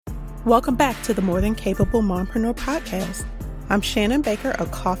Welcome back to the More Than Capable Mompreneur podcast. I'm Shannon Baker, a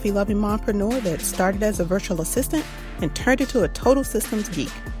coffee-loving mompreneur that started as a virtual assistant and turned into a total systems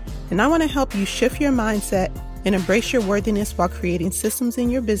geek. And I want to help you shift your mindset and embrace your worthiness while creating systems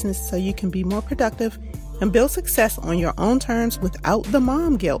in your business so you can be more productive and build success on your own terms without the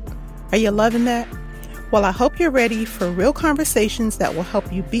mom guilt. Are you loving that? Well, I hope you're ready for real conversations that will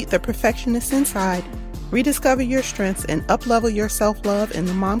help you beat the perfectionist inside, rediscover your strengths, and up-level your self-love in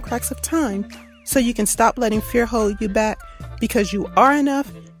the mom cracks of time so you can stop letting fear hold you back because you are enough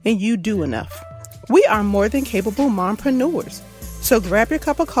and you do enough. We are more than capable mompreneurs. So grab your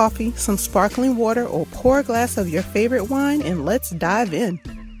cup of coffee, some sparkling water, or pour a glass of your favorite wine and let's dive in.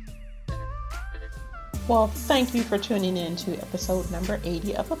 Well, thank you for tuning in to episode number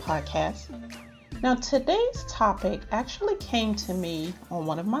 80 of the podcast. Now, today's topic actually came to me on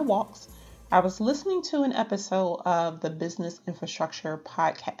one of my walks. I was listening to an episode of the Business Infrastructure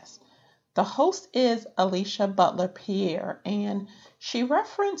podcast. The host is Alicia Butler Pierre, and she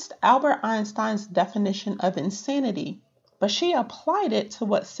referenced Albert Einstein's definition of insanity, but she applied it to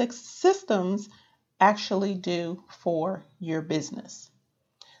what 6 systems actually do for your business.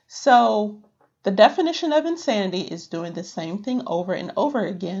 So the definition of insanity is doing the same thing over and over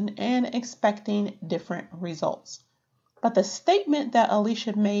again and expecting different results. But the statement that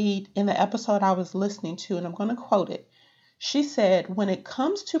Alicia made in the episode I was listening to, and I'm going to quote it, she said, when it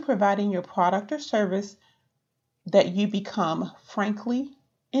comes to providing your product or service, that you become, frankly,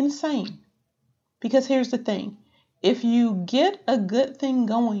 insane. Because here's the thing. If you get a good thing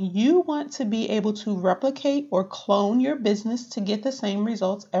going, you want to be able to replicate or clone your business to get the same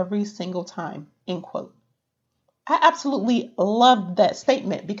results every single time, end quote. I absolutely love that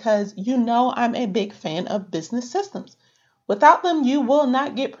statement because you know I'm a big fan of business systems. Without them, you will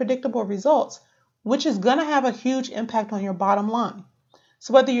not get predictable results, which is going to have a huge impact on your bottom line.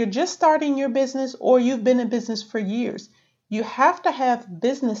 So whether you're just starting your business or you've been in business for years, you have to have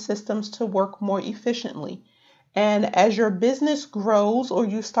business systems to work more efficiently. And as your business grows or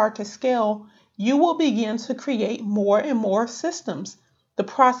you start to scale, you will begin to create more and more systems. The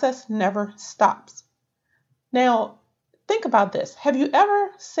process never stops. Now, think about this. Have you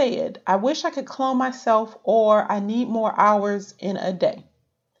ever said, I wish I could clone myself, or I need more hours in a day?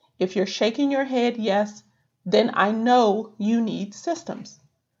 If you're shaking your head yes, then I know you need systems.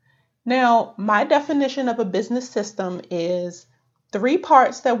 Now, my definition of a business system is 3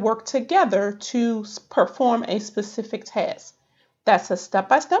 parts that work together to perform a specific task. That's a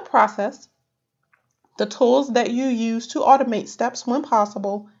step-by-step process, the tools that you use to automate steps when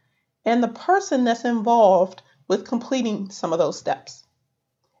possible, and the person that's involved with completing some of those steps.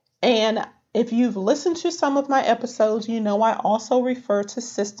 And if you've listened to some of my episodes, you know I also refer to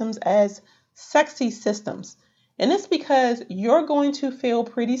systems as sexy systems. And it's because you're going to feel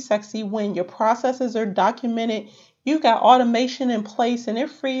pretty sexy when your processes are documented. You've got automation in place and it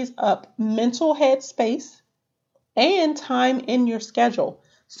frees up mental head space and time in your schedule.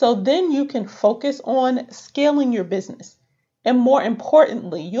 So then you can focus on scaling your business. And more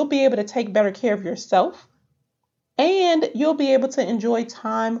importantly, you'll be able to take better care of yourself and you'll be able to enjoy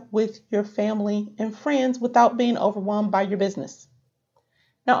time with your family and friends without being overwhelmed by your business.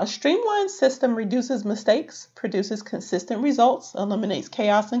 Now, a streamlined system reduces mistakes, produces consistent results, eliminates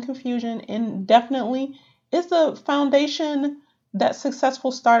chaos and confusion, and definitely is the foundation that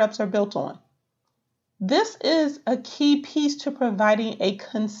successful startups are built on. This is a key piece to providing a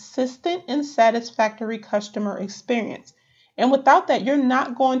consistent and satisfactory customer experience. And without that, you're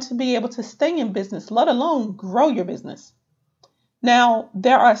not going to be able to stay in business, let alone grow your business. Now,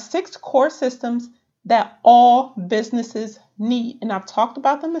 there are 6 core systems that all businesses need. And I've talked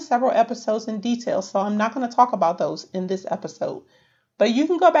about them in several episodes in detail, so I'm not going to talk about those in this episode. But you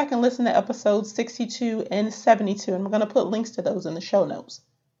can go back and listen to episodes 62 and 72, and I'm going to put links to those in the show notes.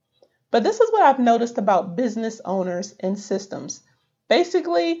 But this is what I've noticed about business owners and systems.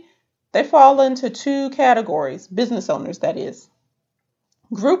 Basically, they fall into 2 categories, business owners, that is.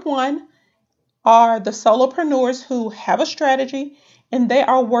 Group 1 are the solopreneurs who have a strategy and they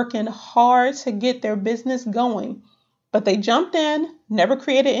are working hard to get their business going, but they jumped in, never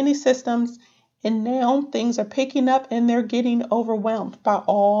created any systems, and now things are picking up and they're getting overwhelmed by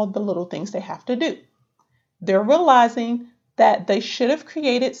all the little things they have to do. They're realizing that they should have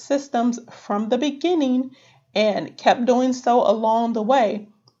created systems from the beginning and kept doing so along the way.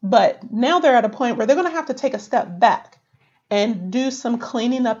 But now they're at a point where they're going to have to take a step back and do some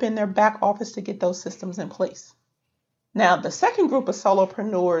cleaning up in their back office to get those systems in place. Now, the second group of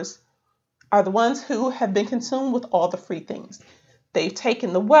solopreneurs are the ones who have been consumed with all the free things. They've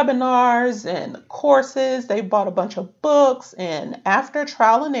taken the webinars and courses, they bought a bunch of books, and after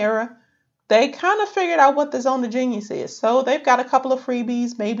trial and error, they kind of figured out what the zone of genius is. So they've got a couple of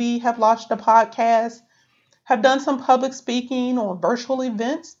freebies, maybe have launched a podcast, have done some public speaking or virtual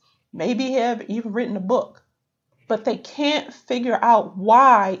events, maybe have even written a book. But they can't figure out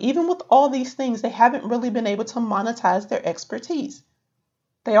why, even with all these things, they haven't really been able to monetize their expertise.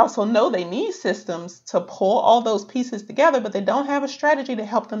 They also know they need systems to pull all those pieces together, but they don't have a strategy to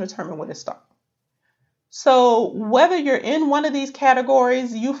help them determine where to start. So whether you're in one of these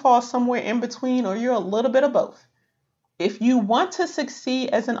categories, you fall somewhere in between, or you're a little bit of both. If you want to succeed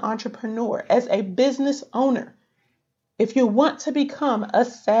as an entrepreneur, as a business owner, if you want to become a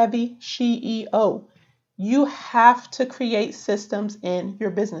savvy CEO, you have to create systems in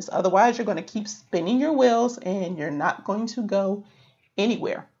your business. Otherwise, you're going to keep spinning your wheels and you're not going to go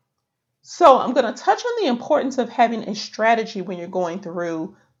anywhere. So I'm going to touch on the importance of having a strategy when you're going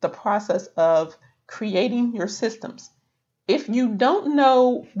through the process of creating your systems. If you don't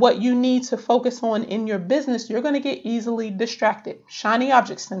know what you need to focus on in your business, you're going to get easily distracted. Shiny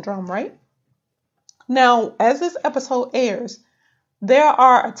object syndrome, right? Now, as this episode airs, there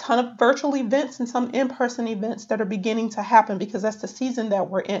are a ton of virtual events and some in-person events that are beginning to happen because that's the season that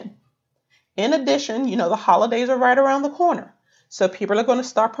we're in. In addition, the holidays are right around the corner. So people are going to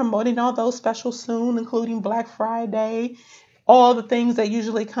start promoting all those specials soon, including Black Friday, all the things that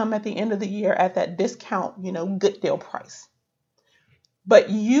usually come at the end of the year at that discount, good deal price. But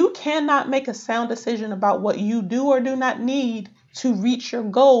you cannot make a sound decision about what you do or do not need to reach your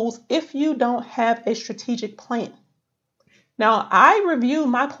goals if you don't have a strategic plan. Now, I review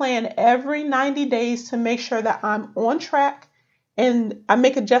my plan every 90 days to make sure that I'm on track and I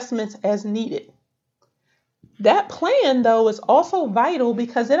make adjustments as needed. That plan, though, is also vital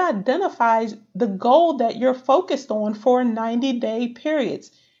because it identifies the goal that you're focused on for 90-day periods.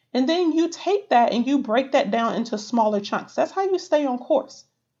 And then you take that and you break that down into smaller chunks. That's how you stay on course.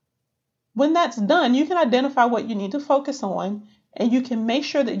 When that's done, you can identify what you need to focus on and you can make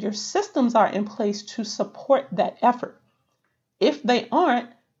sure that your systems are in place to support that effort. If they aren't,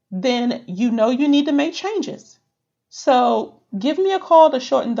 then you need to make changes. So give me a call to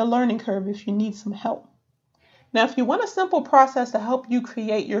shorten the learning curve if you need some help. Now, if you want a simple process to help you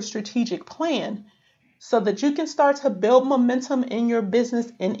create your strategic plan so that you can start to build momentum in your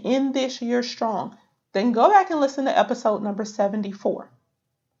business and end this year strong, then go back and listen to episode number 74.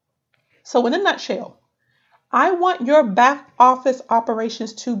 So in a nutshell, I want your back office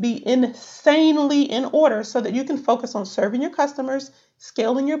operations to be insanely in order so that you can focus on serving your customers,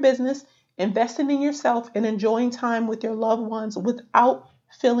 scaling your business, investing in yourself, and enjoying time with your loved ones without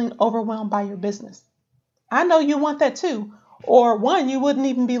feeling overwhelmed by your business. I know you want that too. Or one, you wouldn't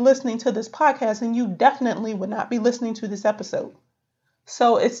even be listening to this podcast and you definitely would not be listening to this episode.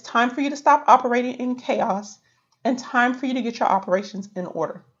 So it's time for you to stop operating in chaos and time for you to get your operations in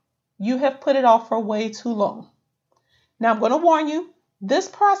order. You have put it off for way too long. Now I'm going to warn you, this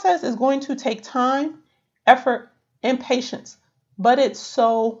process is going to take time, effort, and patience, but it's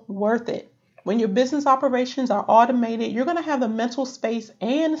so worth it. When your business operations are automated, you're going to have the mental space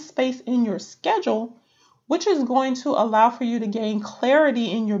and space in your schedule, which is going to allow for you to gain clarity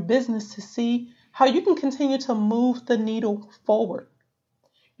in your business to see how you can continue to move the needle forward.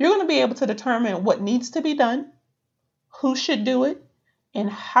 You're going to be able to determine what needs to be done, who should do it, and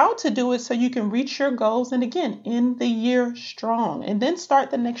how to do it so you can reach your goals and again, end the year strong and then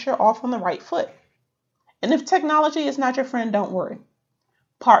start the next year off on the right foot. And if technology is not your friend, don't worry.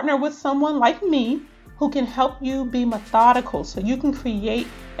 Partner with someone like me who can help you be methodical so you can create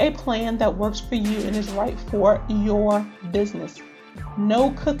a plan that works for you and is right for your business.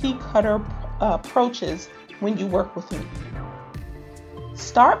 No cookie cutter approaches when you work with me.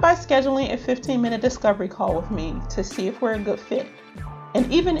 Start by scheduling a 15-minute discovery call with me to see if we're a good fit. And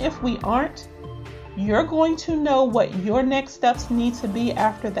even if we aren't, you're going to know what your next steps need to be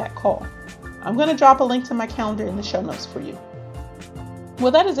after that call. I'm going to drop a link to my calendar in the show notes for you.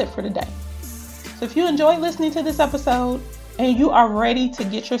 Well, that is it for today. So if you enjoyed listening to this episode and you are ready to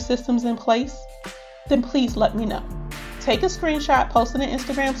get your systems in place, then please let me know. Take a screenshot, post it in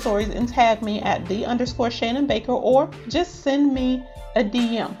Instagram stories, and tag me at _Shannon Baker, or just send me a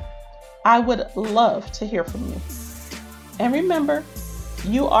DM. I would love to hear from you. And remember,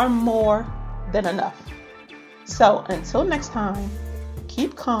 you are more than enough. So until next time,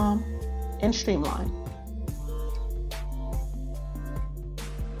 keep calm and streamline.